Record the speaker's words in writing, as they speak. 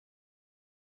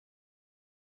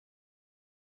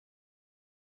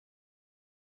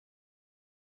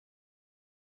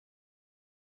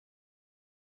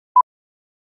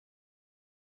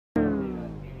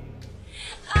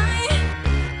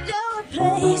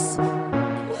place.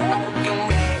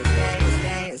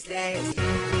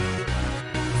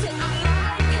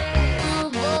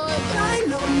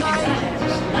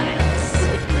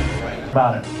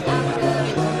 About it.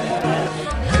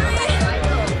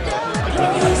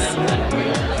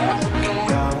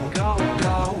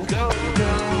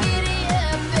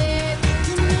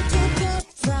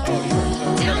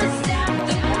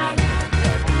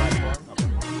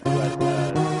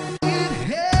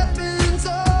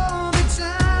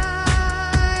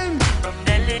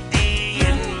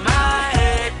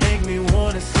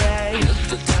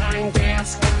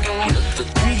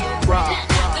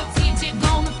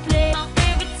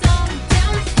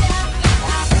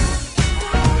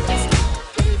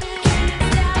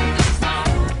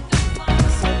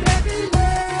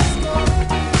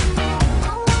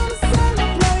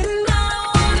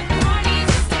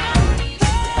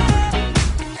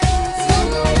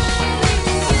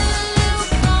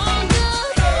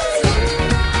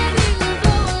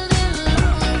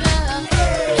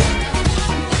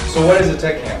 So what is a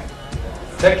TechCamp?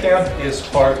 TechCamp is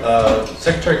part of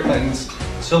Secretary Clinton's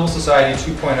Civil Society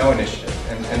 2.0 initiative.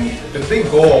 And the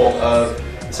big goal of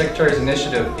the Secretary's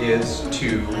initiative is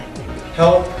to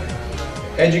help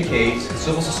educate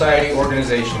civil society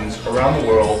organizations around the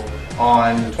world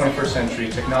on 21st century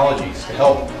technologies, to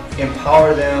help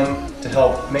empower them, to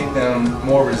help make them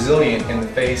more resilient in the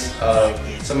face of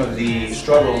some of the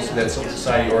struggles that civil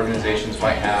society organizations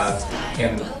might have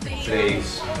in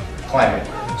today's climate.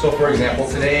 So for example,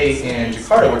 today in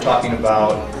Jakarta we're talking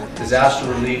about disaster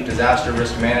relief, disaster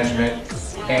risk management,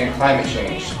 and climate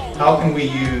change. How can we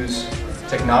use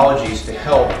technologies to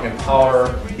help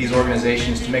empower these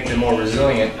organizations to make them more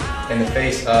resilient in the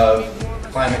face of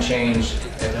climate change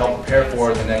and to help prepare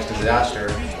for the next disaster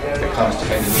that comes to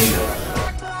Indonesia?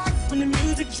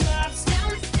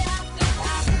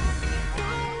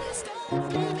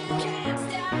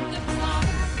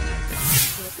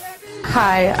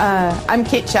 Hi, I'm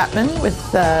Kate Chapman with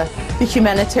the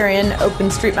Humanitarian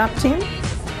OpenStreetMap team.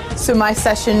 So my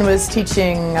session was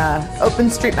teaching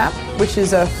OpenStreetMap, which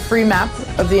is a free map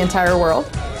of the entire world.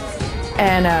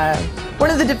 And one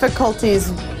of the difficulties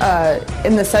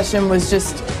in the session was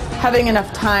just having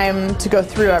enough time to go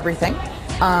through everything.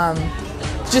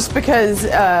 Just because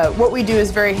what we do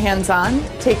is very hands-on,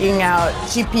 taking out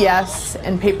GPS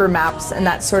and paper maps and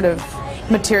that sort of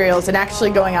materials and actually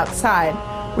going outside,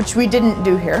 which we didn't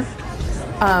do here.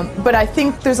 But I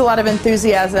think there's a lot of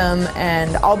enthusiasm,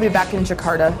 and I'll be back in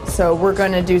Jakarta, so we're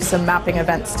going to do some mapping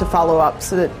events to follow up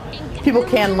so that people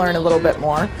can learn a little bit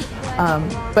more.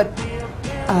 But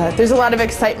there's a lot of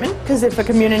excitement, because if a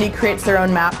community creates their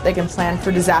own map, they can plan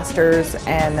for disasters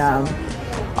and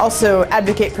also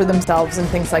advocate for themselves and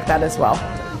things like that as well.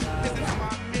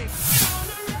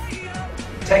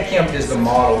 TechCamp is the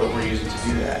model that we're using to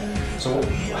do that. So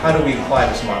how do we apply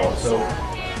this model? So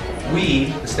we,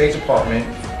 the State Department,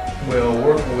 will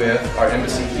work with our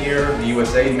embassy here, the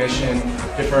USA mission,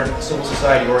 different civil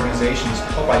society organizations to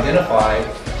help identify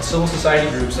the civil society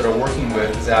groups that are working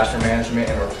with disaster management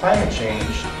and or climate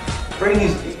change. Bring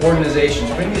these organizations,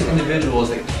 bring these individuals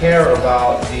that care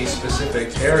about these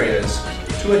specific areas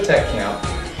to a TechCamp.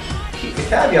 The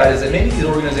caveat is that many of these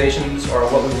organizations are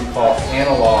what we would call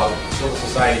analog civil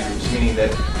society groups, meaning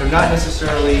that they're not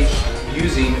necessarily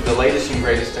using the latest and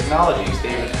greatest technologies. They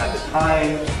haven't had the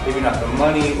time, maybe not the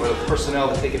money or the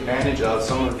personnel to take advantage of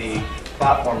some of the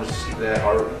platforms that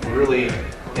are really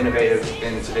innovative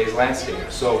in today's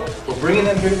landscape. So we're bringing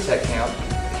them here to TechCamp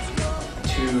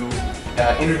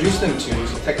to introduce them to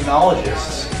some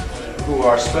technologists who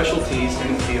are specialties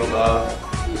in the field of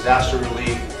disaster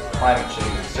relief, climate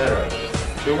change, etc.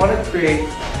 So we want to create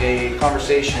a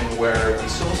conversation where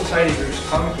these civil society groups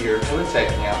come here to a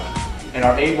TechCamp and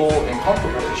are able and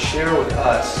comfortable to share with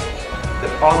us the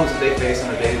problems that they face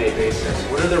on a day-to-day basis.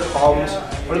 What are their problems?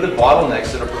 What are the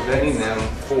bottlenecks that are preventing them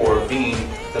for being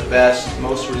the best,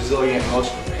 most resilient,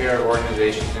 most prepared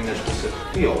organizations in their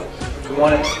specific field? We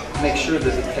want to make sure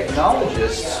that the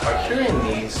technologists are hearing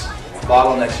these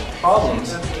bottlenecks and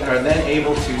problems and are then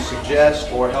able to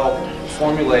suggest or help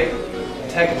formulate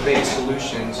tech-based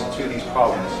solutions to these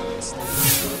problems.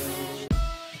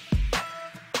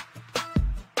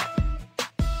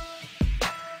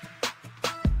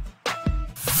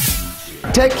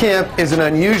 TechCamp is an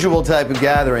unusual type of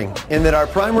gathering in that our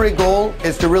primary goal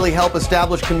is to really help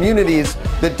establish communities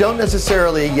that don't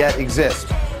necessarily yet exist.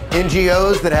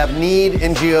 NGOs that have need,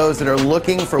 NGOs that are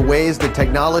looking for ways that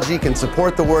technology can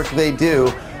support the work they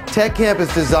do. TechCamp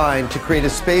is designed to create a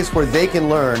space where they can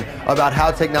learn about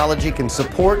how technology can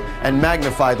support and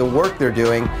magnify the work they're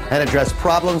doing and address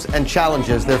problems and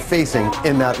challenges they're facing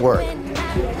in that work.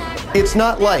 It's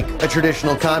not like a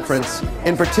traditional conference.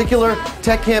 In particular,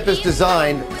 TechCamp is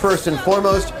designed, first and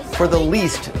foremost, for the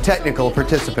least technical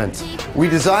participants. We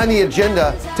design the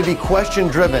agenda to be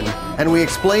question-driven, and we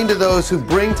explain to those who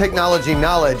bring technology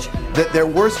knowledge that their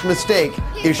worst mistake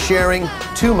is sharing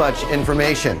too much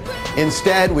information.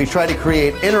 Instead, we try to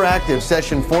create interactive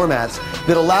session formats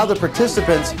that allow the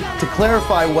participants to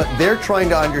clarify what they're trying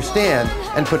to understand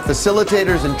and put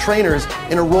facilitators and trainers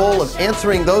in a role of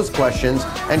answering those questions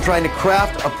and trying to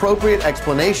craft appropriate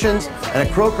explanations and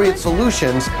appropriate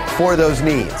solutions for those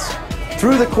needs.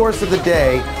 Through the course of the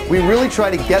day, we really try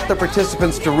to get the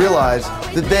participants to realize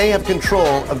that they have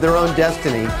control of their own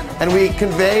destiny, and we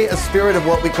convey a spirit of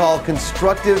what we call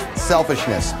constructive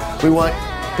selfishness. We want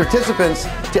participants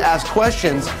to ask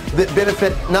questions that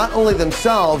benefit not only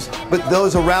themselves, but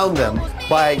those around them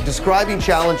by describing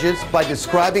challenges, by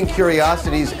describing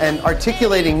curiosities, and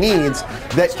articulating needs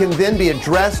that can then be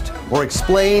addressed or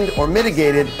explained or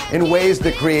mitigated in ways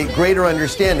that create greater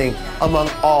understanding among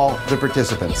all the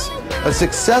participants. A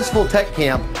successful tech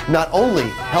camp not only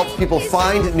helps people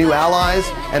find new allies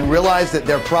and realize that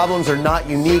their problems are not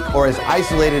unique or as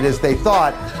isolated as they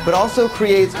thought, but also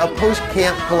creates a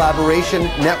post-camp collaboration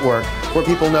network where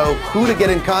people know who to get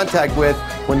in contact with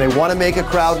when they want to make a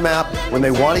crowd map, when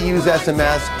they want to use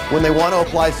SMS, when they want to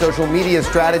apply social media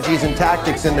strategies and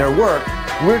tactics in their work.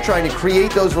 We're trying to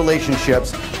create those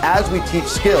relationships as we teach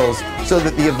skills so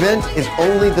that the event is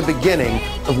only the beginning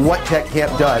of what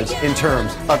TechCamp does in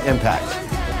terms of impact.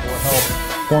 Will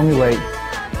help formulate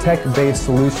tech-based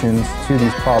solutions to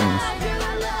these problems.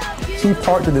 Key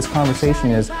part to this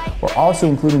conversation is we're also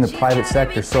including the private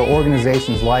sector, so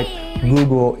organizations like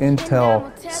Google,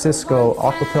 Intel, Cisco,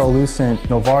 Alcatel-Lucent,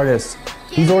 Novartis,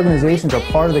 these organizations are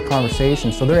part of the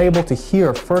conversation, so they're able to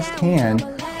hear firsthand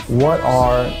what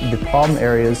are the problem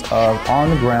areas of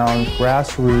on-the-ground,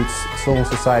 grassroots civil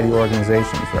society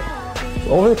organizations. Right?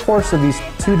 So over the course of these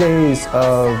 2 days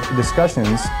of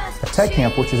discussions, a tech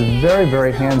camp, which is very,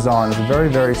 very hands-on, is very,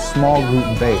 very small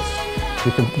group based.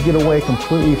 We can get away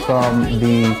completely from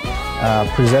the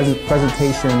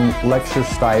presentation lecture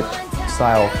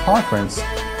style conference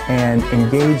and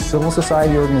engage civil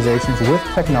society organizations with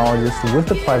technologists, with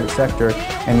the private sector,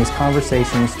 and these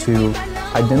conversations to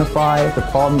identify the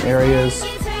problem areas,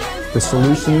 the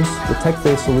solutions, the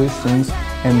tech-based solutions,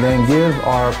 and then give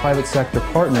our private sector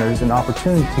partners an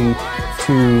opportunity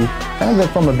to, kind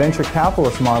of from a venture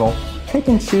capitalist model, pick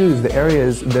and choose the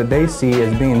areas that they see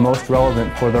as being most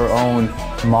relevant for their own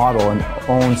model and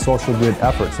own social good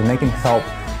efforts. And they can help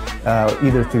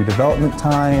either through development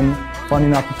time,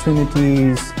 funding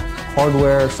opportunities,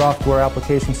 hardware, software,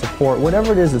 application support,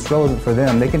 whatever it is that's relevant for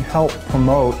them, they can help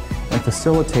promote and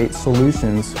facilitate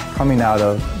solutions coming out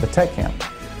of the tech camp.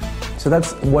 So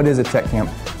that's what is a tech camp.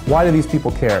 Why do these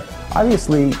people care?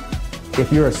 Obviously,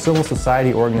 if you're a civil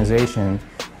society organization,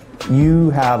 you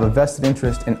have a vested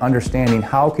interest in understanding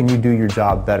how can you do your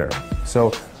job better.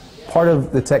 So part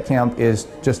of the tech camp is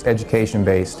just education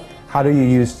based. How do you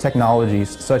use technologies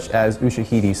such as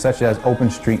Ushahidi, such as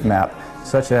OpenStreetMap,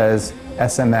 such as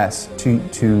SMS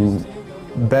to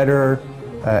better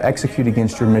execute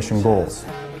against your mission goals?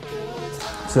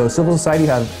 So civil society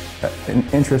has an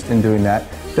interest in doing that.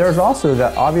 There's also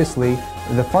obviously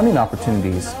the funding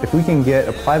opportunities. If we can get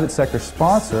a private sector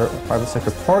sponsor, a private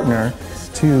sector partner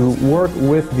to work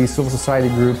with these civil society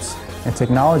groups and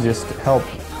technologists to help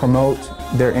promote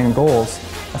their end goals,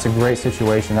 that's a great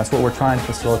situation. That's what we're trying to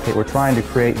facilitate. We're trying to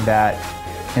create that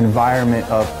environment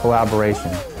of collaboration.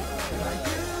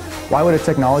 Why would a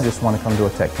technologist want to come to a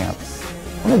tech camp?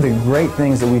 One of the great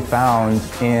things that we found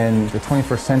in the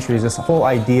 21st century is this whole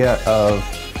idea of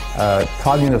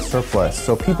cognitive surplus.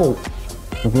 So people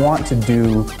want to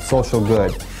do social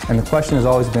good. And the question has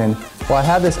always been, well, I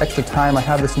have this extra time, I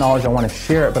have this knowledge, I want to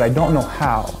share it, but I don't know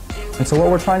how. And so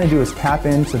what we're trying to do is tap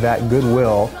into that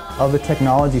goodwill of the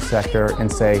technology sector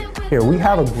and say, here, we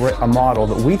have a model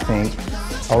that we think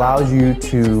allows you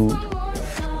to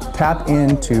tap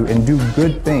into and do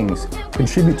good things,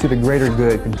 contribute to the greater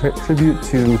good, contribute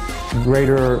to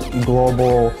greater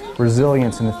global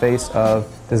resilience in the face of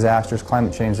disasters,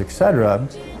 climate change, etc.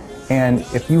 And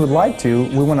if you would like to,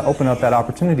 we want to open up that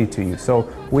opportunity to you.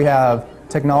 So we have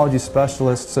technology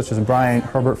specialists such as Brian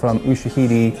Herbert from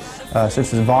Ushahidi,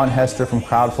 such as Vaughn Hester from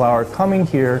Crowdflower, coming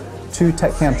here to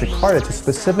TechCamp Jakarta to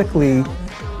specifically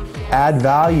add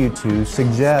value to,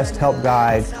 suggest, help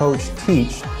guide, coach,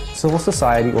 teach civil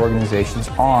society organizations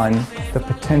on the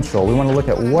potential. We want to look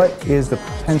at what is the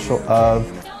potential of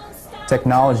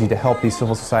technology to help these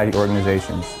civil society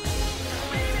organizations.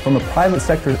 From a private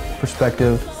sector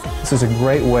perspective, this is a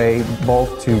great way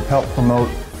both to help promote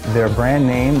their brand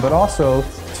name, but also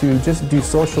to just do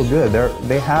social good.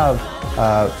 They have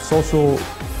social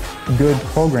good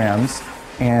programs,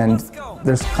 and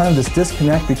there's kind of this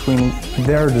disconnect between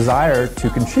their desire to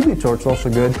contribute towards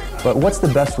social good, but what's the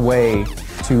best way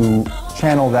to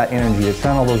channel that energy, to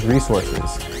channel those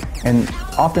resources. And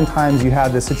oftentimes you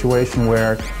have this situation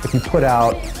where if you put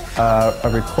out a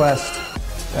request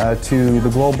to the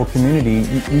global community,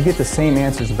 you get the same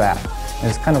answers back. And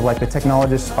it's kind of like the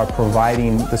technologists are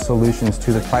providing the solutions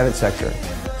to the private sector.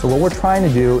 So what we're trying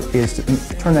to do is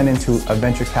to turn that into a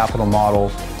venture capital model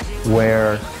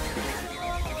where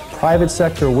private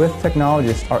sector with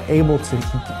technologists are able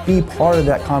to be part of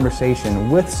that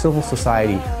conversation with civil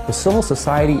society. The civil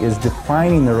society is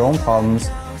defining their own problems.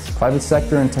 Private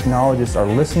sector and technologists are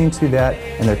listening to that,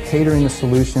 and they're catering the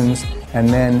solutions, and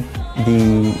then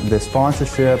the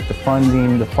sponsorship, the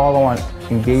funding, the follow-on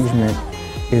engagement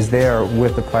is there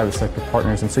with the private sector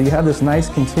partners. And so you have this nice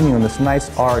continuum, this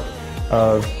nice arc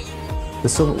of the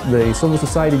civil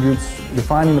society groups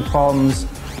defining the problems,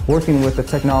 working with the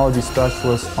technology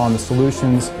specialists on the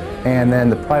solutions, and then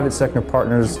the private sector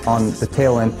partners on the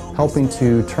tail end helping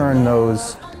to turn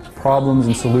those problems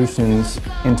and solutions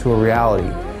into a reality.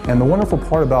 And the wonderful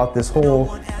part about this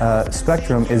whole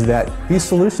spectrum is that these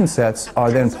solution sets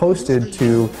are then posted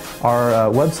to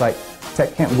our website,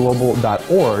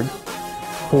 techcampglobal.org,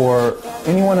 for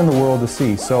anyone in the world to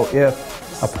see. So if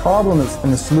a problem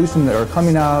and the solution that are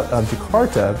coming out of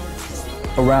Jakarta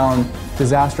around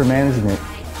disaster management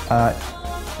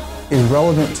is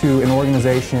relevant to an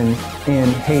organization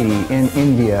in Haiti, in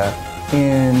India,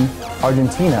 in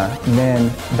Argentina,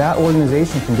 then that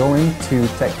organization can go into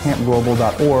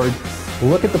techcampglobal.org,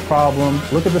 look at the problem,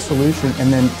 look at the solution,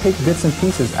 and then take bits and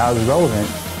pieces as relevant,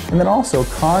 and then also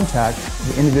contact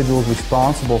the individuals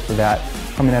responsible for that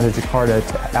coming out of Jakarta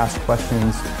to ask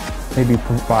questions, maybe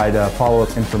provide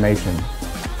follow-up information.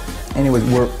 Anyways,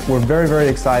 we're very, very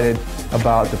excited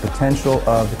about the potential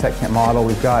of the TechCamp model.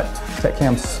 We've got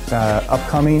TechCamps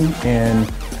upcoming in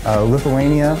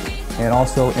Lithuania and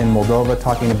also in Moldova,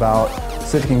 talking about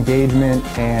civic engagement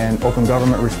and open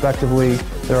government respectively.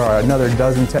 There are another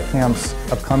dozen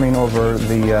TechCamps upcoming over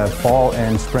the fall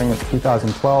and spring of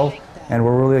 2012, and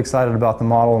we're really excited about the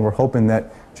model, and we're hoping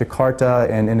that Jakarta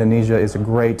and Indonesia is a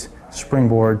great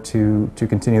springboard to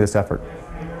continue this effort.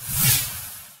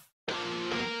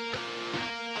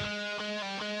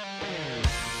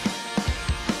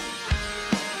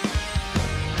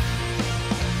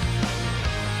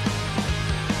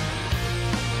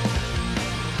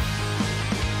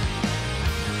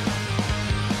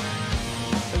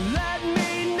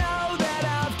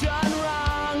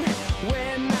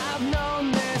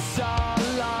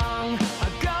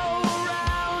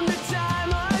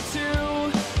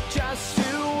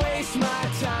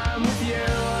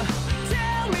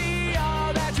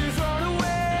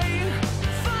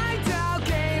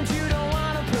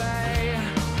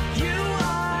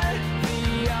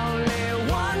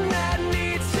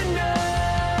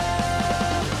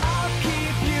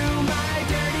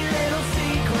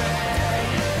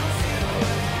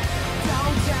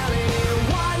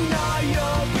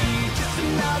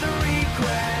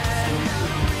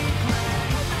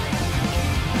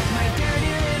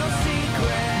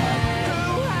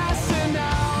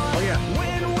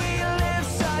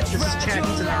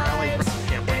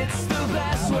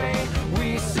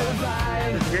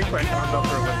 Great question. I'll go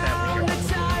for it with that.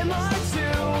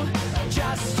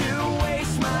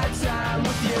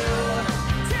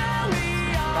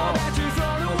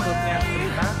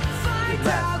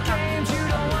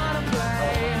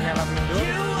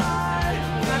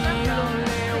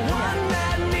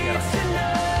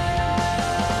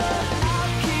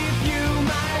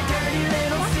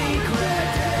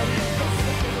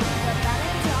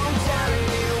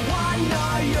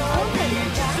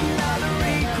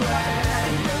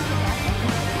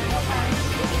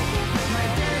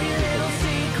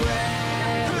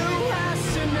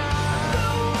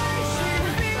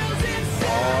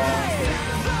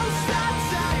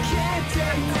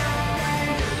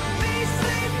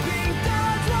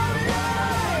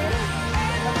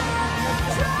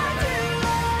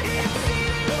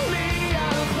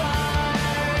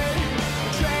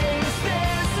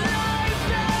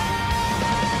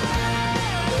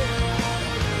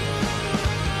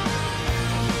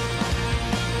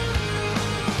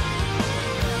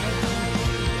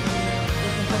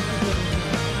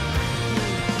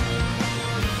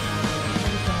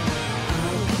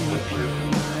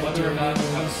 Whether or not you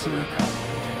have a certain account.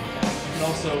 You can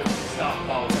also stop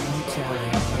following.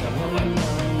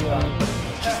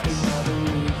 Text,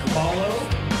 follow,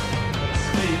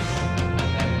 space, and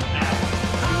then add.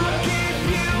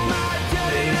 Do that,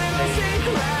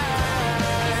 save,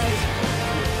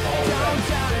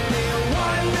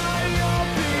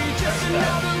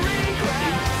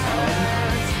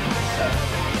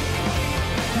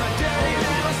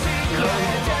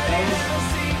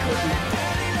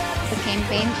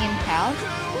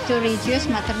 health to reduce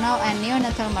maternal and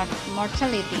neonatal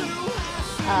mortality.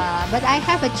 But I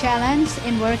have a challenge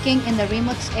in working in the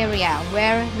remote area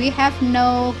where we have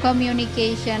no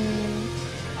communication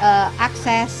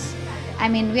access. I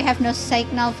mean, we have no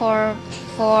signal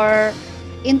for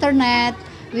internet.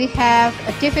 We have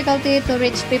a difficulty to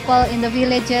reach people in the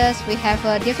villages. We have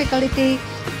a difficulty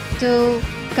to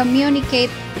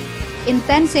communicate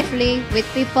intensively with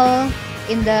people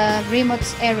in the remote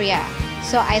area.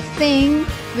 So I think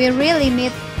we really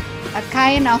need a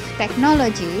kind of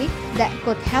technology that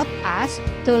could help us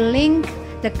to link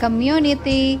the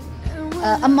community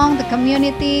among the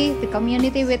community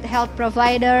with health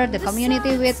provider, the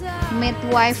community with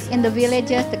midwife in the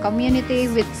villages, the community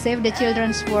with Save the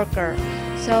Children's worker.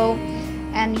 So,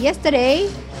 and yesterday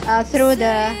through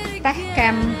the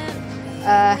TechCamp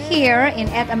here in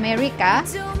America,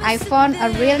 I found a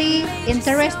really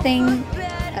interesting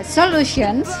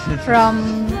solutions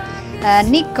from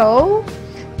Nico.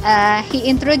 He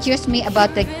introduced me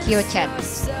about the GeoChat.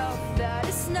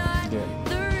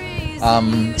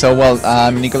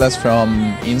 I'm Nicholas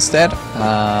from Instead,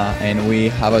 and we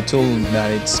have a tool that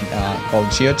it's called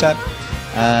GeoChat.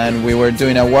 And we were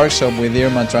doing a workshop with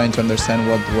Irma trying to understand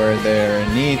what were their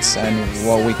needs and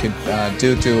what we could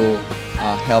do to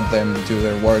help them do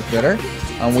their work better.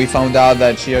 And we found out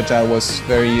that GeoChat was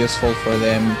very useful for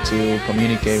them to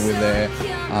communicate with the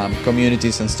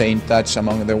communities and stay in touch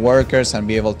among the workers and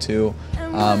be able to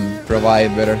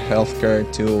provide better healthcare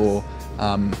to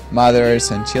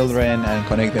mothers and children and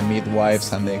connect the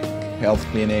midwives and the health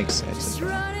clinics,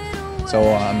 etc.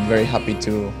 So I'm very happy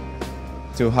to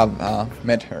have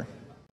met her.